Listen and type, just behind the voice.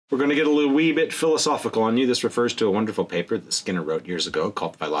We're going to get a little wee bit philosophical on you. This refers to a wonderful paper that Skinner wrote years ago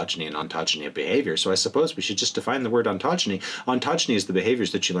called Phylogeny and Ontogeny of Behavior. So I suppose we should just define the word ontogeny. Ontogeny is the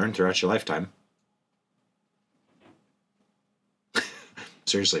behaviors that you learn throughout your lifetime.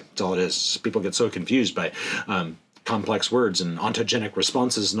 Seriously, that's all it is. People get so confused by complex words and ontogenic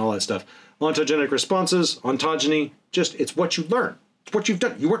responses and all that stuff. Ontogenic responses, ontogeny, just it's what you learn. It's what you've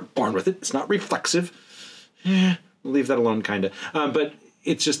done. You weren't born with it. It's not reflexive. We'll leave that alone, kind of. But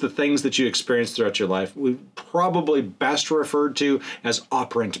it's just the things that you experience throughout your life. We probably best referred to as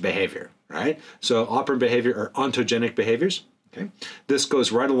operant behavior, right? So operant behavior are ontogenic behaviors. Okay. This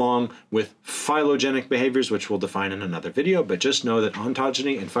goes right along with phylogenic behaviors, which we'll define in another video, but just know that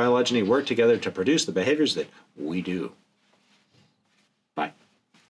ontogeny and phylogeny work together to produce the behaviors that we do.